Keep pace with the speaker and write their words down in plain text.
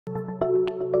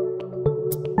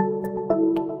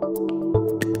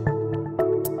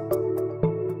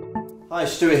Hi,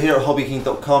 Stuart here at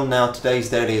HobbyKing.com. Now today's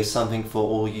daily is something for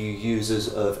all you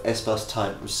users of S.BUS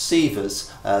type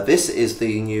receivers. This is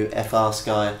the new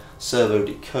FrSky Servo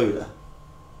decoder.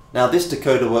 Now this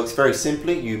decoder works very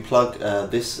simply. You plug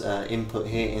this input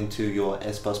here into your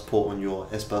S.BUS port on your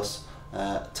S.BUS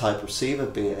type receiver,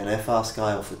 be it an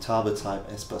FrSky or Futaba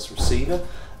type S.BUS receiver,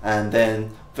 and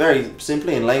then very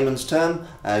simply in layman's term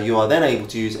you are then able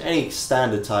to use any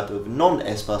standard type of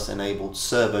non-S.BUS enabled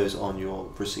servos on your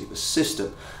receiver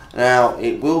system. Now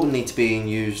it will need to be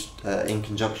used in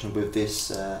conjunction with this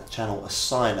channel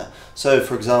assigner. So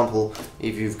for example,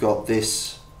 if you've got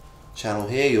this channel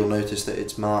here, you'll notice that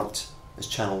it's marked as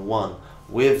channel 1.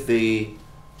 With the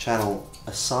channel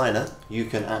assigner, you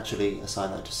can actually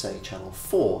assign that to say channel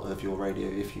 4 of your radio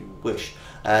if you wish.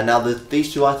 Now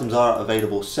these two items are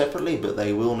available separately, but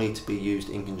they will need to be used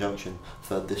in conjunction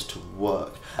for this to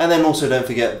work. And then also don't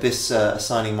forget, this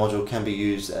assigning module can be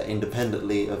used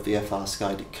independently of the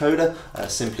FrSky decoder,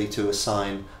 simply to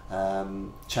assign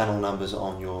channel numbers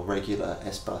on your regular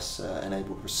S.BUS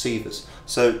enabled receivers.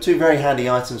 So two very handy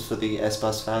items for the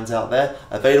S.BUS fans out there,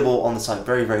 available on the site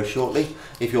very shortly.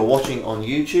 If you're watching on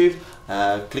YouTube,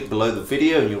 click below the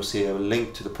video and you'll see a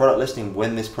link to the product listing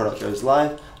when this product goes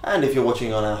live. And if you're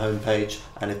watching on our homepage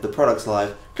and if the product's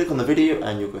live, click on the video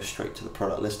and you'll go straight to the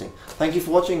product listing. Thank you for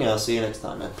watching and I'll see you next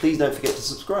time. And please don't forget to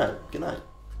subscribe. Good night.